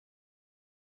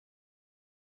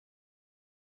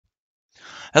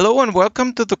Hello and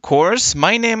welcome to the course.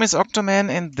 My name is OctoMan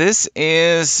and this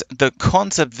is the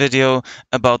concept video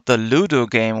about the Ludo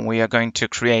game we are going to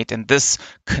create in this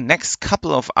next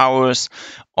couple of hours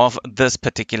of this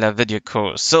particular video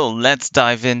course. So let's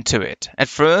dive into it. At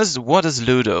first, what is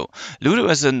Ludo? Ludo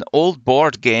is an old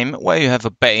board game where you have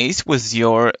a base with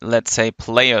your, let's say,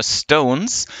 player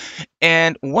stones.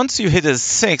 And once you hit a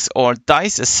 6 or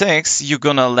dice a 6, you're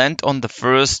gonna land on the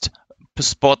first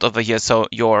spot over here. So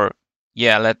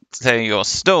let's say your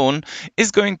stone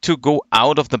is going to go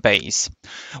out of the base.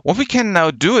 What we can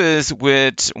now do is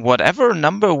with whatever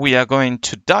number we are going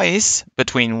to dice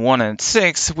between 1 and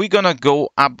 6, we're going to go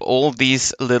up all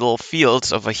these little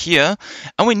fields over here,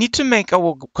 and we need to make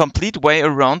our complete way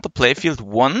around the playfield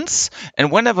once.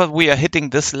 And whenever we are hitting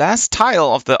this last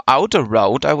tile of the outer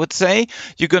route, I would say,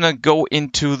 you're going to go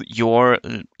into your,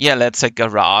 let's say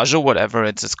garage or whatever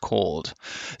it is called.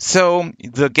 So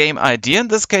the game idea in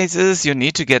this case is you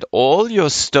need to get all your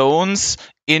stones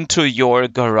into your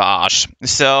garage.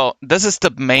 So this is the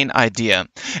main idea.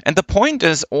 And the point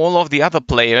is all of the other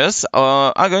players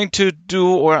are going to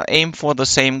do or aim for the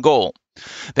same goal.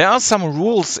 There are some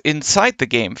rules inside the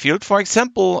game field. For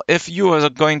example, if you are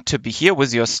going to be here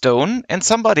with your stone and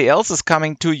somebody else is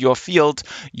coming to your field,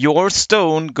 your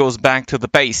stone goes back to the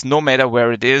base, no matter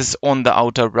where it is on the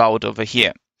outer route over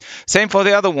here. Same for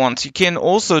the other ones. You can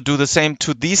also do the same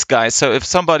to these guys. So if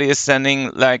somebody is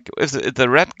standing, like if the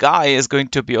red guy is going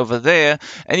to be over there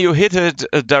and you hit it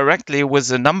directly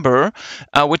with a number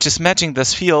which is matching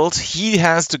this field, he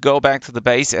has to go back to the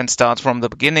base and start from the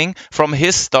beginning, from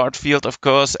his start field, of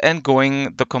course, and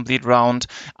going the complete round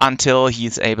until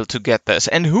he's able to get this.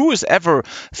 And who is ever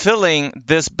filling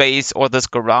this base or this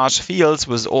garage fields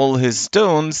with all his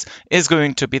stones is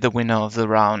going to be the winner of the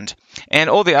round. And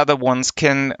all the other ones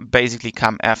can basically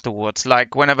come afterwards.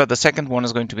 Like whenever the second one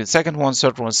is going to be the second one,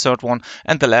 third one is third one,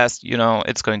 and the last,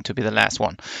 it's going to be the last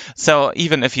one. So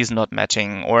even if he's not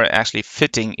matching or actually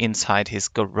fitting inside his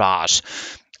garage.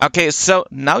 Okay, so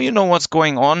now you know what's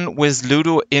going on with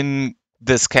Ludo in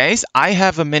this case. I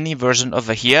have a mini version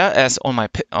over here as on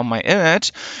my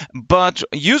image, but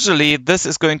usually this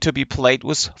is going to be played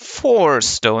with 4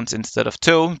 stones instead of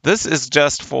 2. This is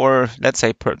just for, let's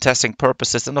say, testing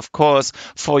purposes, and of course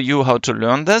for you how to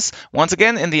learn this. Once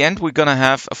again, in the end, we're gonna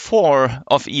have 4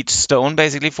 of each stone,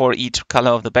 basically for each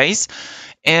color of the base,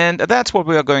 and that's what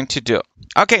we are going to do.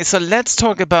 Okay, so let's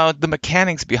talk about the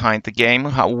mechanics behind the game,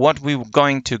 what we're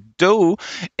going to do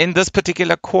in this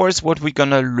particular course, what we're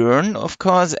gonna learn, of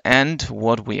course, and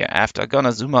what we are after. I'm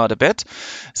gonna zoom out a bit.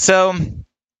 So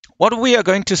what we are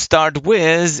going to start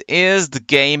with is the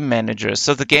game manager.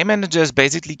 So the game manager is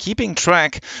basically keeping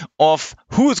track of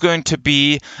who's going to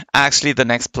be actually the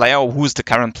next player or who's the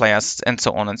current players and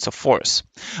so on and so forth.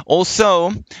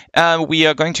 Also, we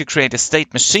are going to create a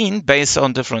state machine based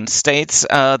on different states.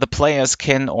 The players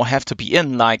can or have to be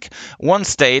in, like one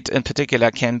state in particular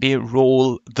can be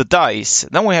roll the dice.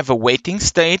 Then we have a waiting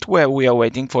state where we are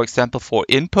waiting, for example, for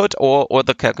input or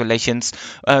the calculations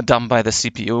done by the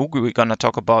CPU. We're going to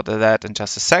talk about that in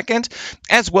just a second,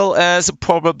 as well as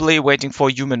probably waiting for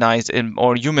human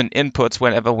inputs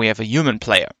whenever we have a human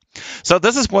player. So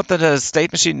this is what the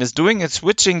state machine is doing. It's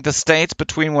switching the states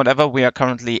between whatever we are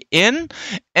currently in,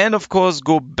 and of course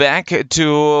go back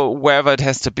to wherever it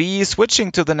has to be,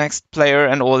 switching to the next player,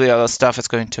 and all the other stuff is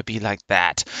going to be like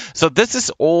that. So this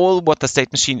is all what the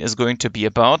state machine is going to be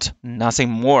about, nothing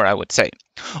more, I would say.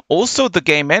 Also, the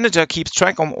game manager keeps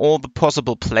track of all the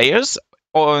possible players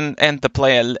and the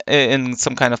player in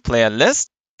some kind of player list.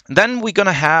 Then we're going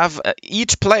to have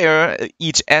each player,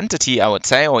 each entity, I would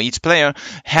say, or each player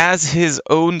has his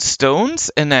own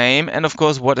stones, a name, and of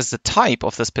course, what is the type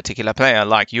of this particular player,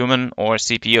 like human or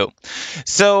CPU.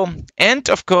 So, and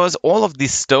of course, all of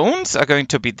these stones are going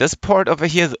to be this part over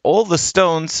here. All the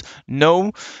stones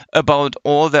know about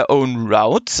all their own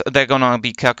routes. They're going to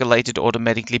be calculated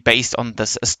automatically based on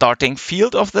this starting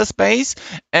field of this base,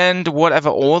 and whatever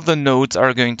all the nodes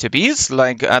are going to be. It's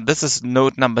like this is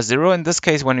node number 0 in this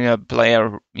case, when you have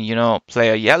player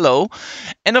yellow.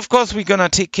 And of course, we're going to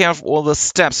take care of all the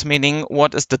steps, meaning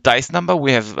what is the dice number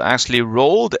we have actually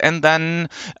rolled, and then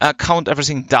count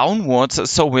everything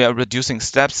downwards. So we are reducing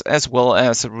steps as well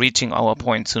as reaching our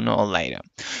point sooner or later.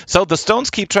 So the stones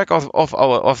keep track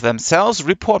of themselves,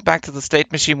 report back to the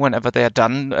state machine whenever they are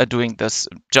done doing this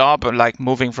job, like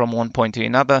moving from one point to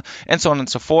another, and so on and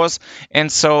so forth.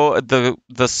 And so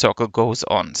the circle goes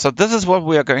on. So this is what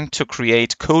we are going to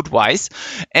create code-wise.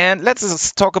 And let's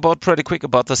just talk about pretty quick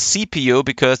about the CPU,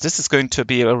 because this is going to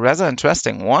be a rather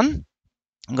interesting one.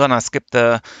 I'm gonna skip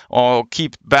or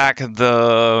keep back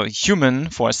the human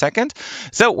for a second.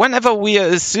 So whenever we are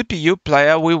a CPU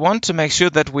player, we want to make sure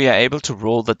that we are able to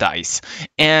roll the dice.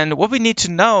 And what we need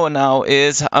to know now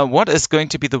is what is going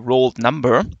to be the rolled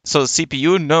number. So the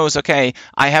CPU knows, okay,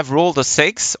 I have rolled a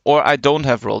 6 or I don't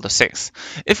have rolled a 6.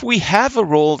 If we have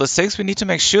rolled a 6, we need to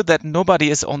make sure that nobody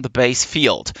is on the base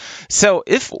field. So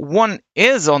if one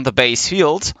is on the base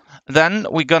field, then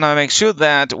we're gonna make sure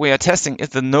that we are testing if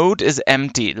the node is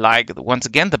empty. Like, once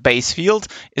again, the base field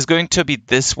is going to be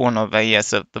this one over here,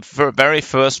 so the very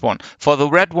first one. For the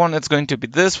red one, it's going to be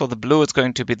this. For the blue, it's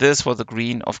going to be this. For the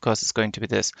green, of course, it's going to be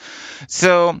this.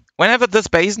 So whenever this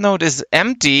base node is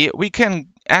empty, we can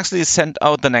actually send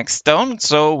out the next stone.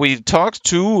 So we talk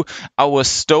to our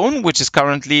stone, which is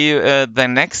currently the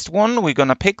next one. We're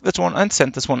gonna pick this one and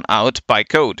send this one out by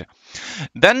code.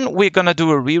 Then we're gonna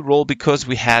do a reroll because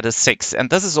we had a 6, and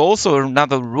this is also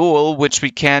another rule which we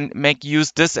can make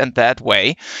use this and that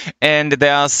way, and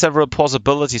there are several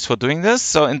possibilities for doing this.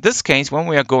 So in this case, when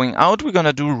we are going out, we're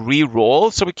gonna do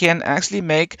reroll, so we can actually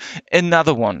make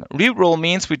another one. Reroll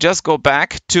means we just go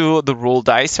back to the roll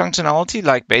dice functionality,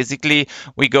 like basically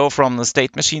we go from the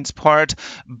state machines part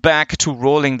back to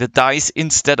rolling the dice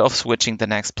instead of switching the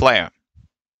next player.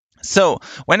 So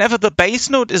whenever the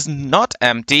base node is not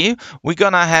empty, we're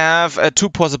gonna have two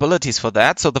possibilities for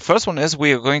that. So the first one is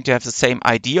we are going to have the same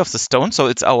ID of the stone, so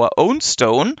it's our own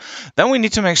stone. Then we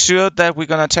need to make sure that we're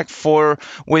gonna check for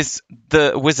with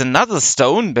another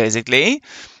stone basically,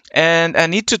 and I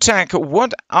need to check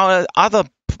what are other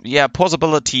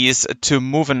possibilities to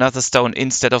move another stone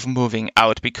instead of moving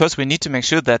out, because we need to make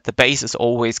sure that the base is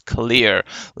always clear.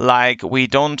 Like, we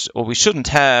shouldn't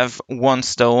have one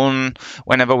stone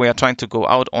whenever we are trying to go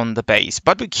out on the base,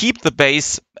 but we keep the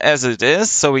base as it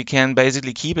is, so we can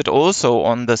basically keep it also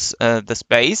on this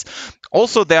base.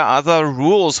 Also, there are other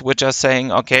rules which are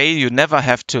saying, okay, you never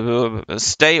have to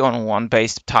stay on one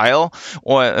base tile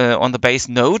or on the base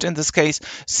node in this case.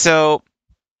 So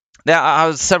there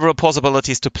are several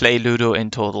possibilities to play Ludo in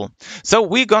total. So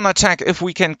we're gonna check if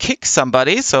we can kick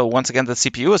somebody. So once again, the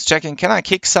CPU is checking, can I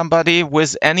kick somebody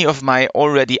with any of my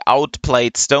already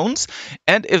outplayed stones?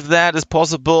 And if that is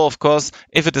possible, of course,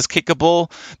 if it is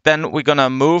kickable, then we're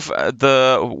gonna move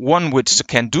the one which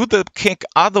can do the kick.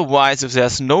 Otherwise, if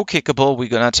there's no kickable, we're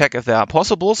gonna check if there are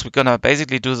possibles. We're gonna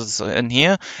basically do this in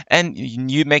here, and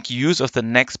you make use of the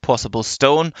next possible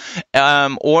stone.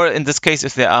 Or in this case,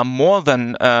 if there are more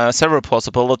than several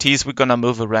possibilities, we're gonna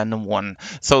move a random one,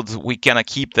 so we're gonna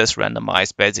keep this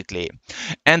randomized basically.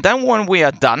 And then when we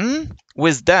are done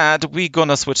with that, we're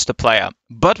gonna switch the player.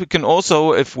 But we can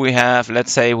also, if we have,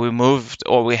 let's say we moved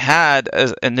or we had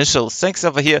an initial 6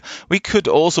 over here, we could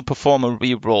also perform a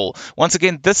reroll. Once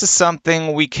again, this is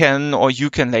something we can, or you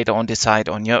can later on decide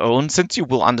on your own, since you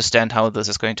will understand how this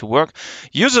is going to work.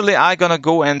 Usually I'm gonna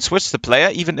go and switch the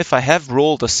player even if I have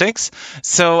rolled a 6,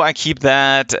 so I keep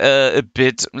that a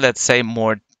bit, let's say,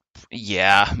 more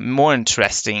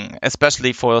interesting.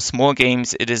 Especially for small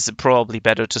games, it is probably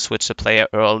better to switch the player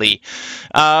early.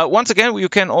 Once again, you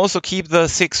can also keep the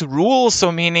 6 rule,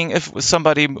 so meaning if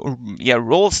somebody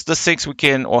rolls the 6, we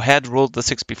can, or had rolled the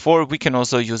 6 before, we can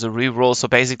also use a reroll. So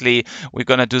basically, we're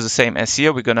gonna do the same as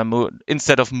here. We're gonna move,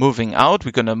 instead of moving out,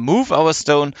 we're gonna move our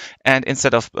stone, and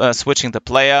instead of switching the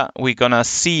player, we're gonna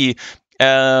see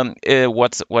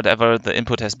whatever the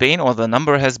input has been or the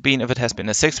number has been. If it has been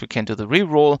a 6, we can do the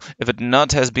reroll. If it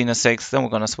not has been a 6, then we're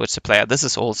going to switch the player. This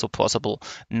is also possible.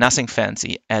 Nothing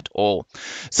fancy at all.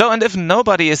 So, and if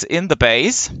nobody is in the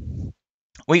base,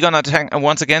 we're going to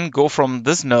once again go from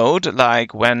this node,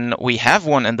 like when we have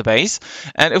one in the base.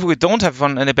 And if we don't have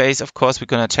one in the base, of course, we're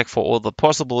going to check for all the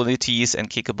possibilities and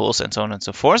kickables and so on and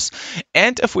so forth.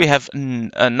 And if we have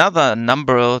another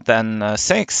number than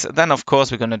 6, then of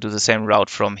course we're going to do the same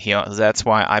route from here. That's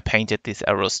why I painted these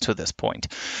arrows to this point.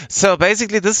 So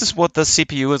basically, this is what the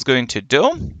CPU is going to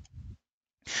do.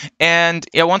 And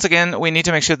once again, we need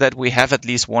to make sure that we have at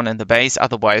least one in the base.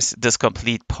 Otherwise, this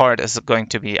complete part is going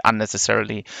to be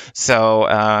unnecessarily.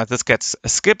 So this gets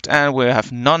skipped, and we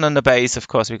have none in the base. Of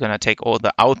course, we're going to take all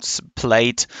the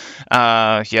outplayed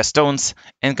stones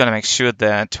and going to make sure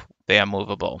that they are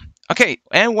movable. Okay,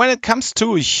 and when it comes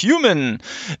to human,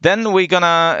 then we're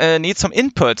gonna need some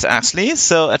inputs actually.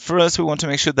 So at first we want to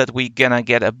make sure that we're gonna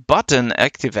get a button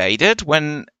activated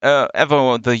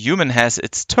whenever the human has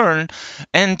its turn.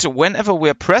 And whenever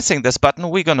we're pressing this button,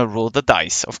 we're gonna roll the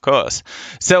dice, of course.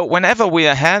 So whenever we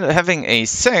are having a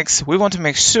 6, we want to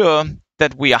make sure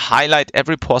that we highlight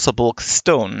every possible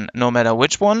stone, no matter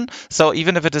which one. So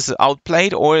even if it is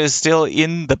outplayed or is still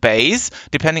in the base,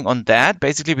 depending on that,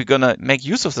 basically we're going to make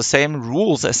use of the same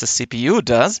rules as the CPU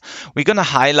does. We're going to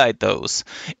highlight those.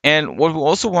 And what we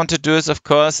also want to do is, of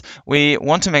course, we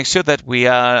want to make sure that we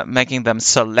are making them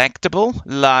selectable,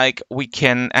 like we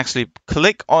can actually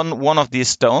click on one of these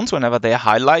stones whenever they are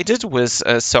highlighted with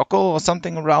a circle or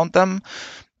something around them,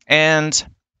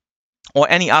 or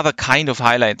any other kind of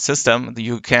highlight system.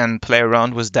 You can play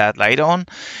around with that later on.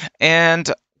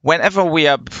 And whenever we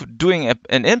are doing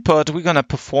an input, we're going to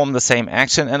perform the same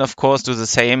action and, of course, do the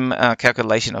same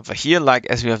calculation over here, like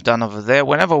as we have done over there.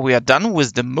 Whenever we are done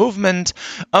with the movement,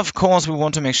 of course, we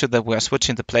want to make sure that we are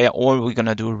switching the player, or we're going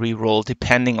to do a reroll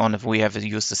depending on if we have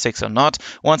used the 6 or not.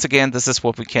 Once again, this is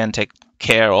what we can take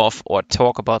care of or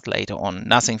talk about later on.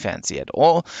 Nothing fancy at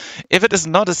all. If it is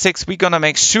not a 6, we're going to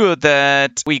make sure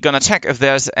that we're going to check if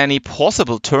there's any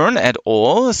possible turn at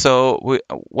all. So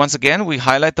once again, we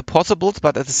highlight the possibles,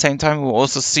 but at the same time, we'll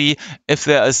also see if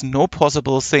there is no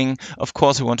possible thing. Of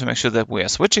course, we want to make sure that we are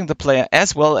switching the player,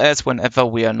 as well as whenever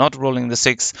we are not rolling the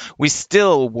 6, we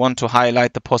still want to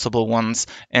highlight the possible ones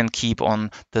and keep on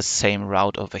the same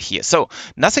route over here. So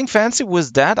nothing fancy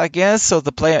with that, I guess. So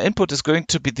the player input is going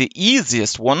to be the easiest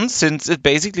one, since it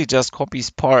basically just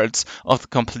copies parts of the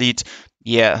complete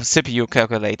CPU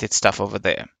calculated stuff over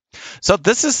there. So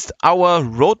this is our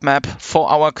roadmap for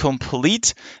our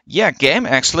complete game,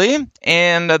 actually.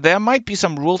 And there might be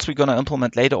some rules we're going to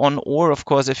implement later on. Or, of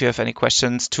course, if you have any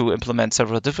questions to implement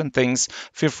several different things,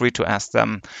 feel free to ask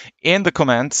them in the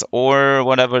comments, or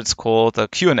whatever it's called, the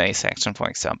Q&A section, for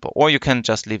example. Or you can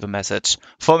just leave a message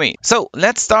for me. So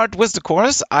let's start with the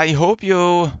course. I hope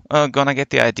you're going to get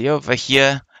the idea over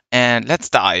here. And let's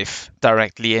dive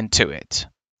directly into it.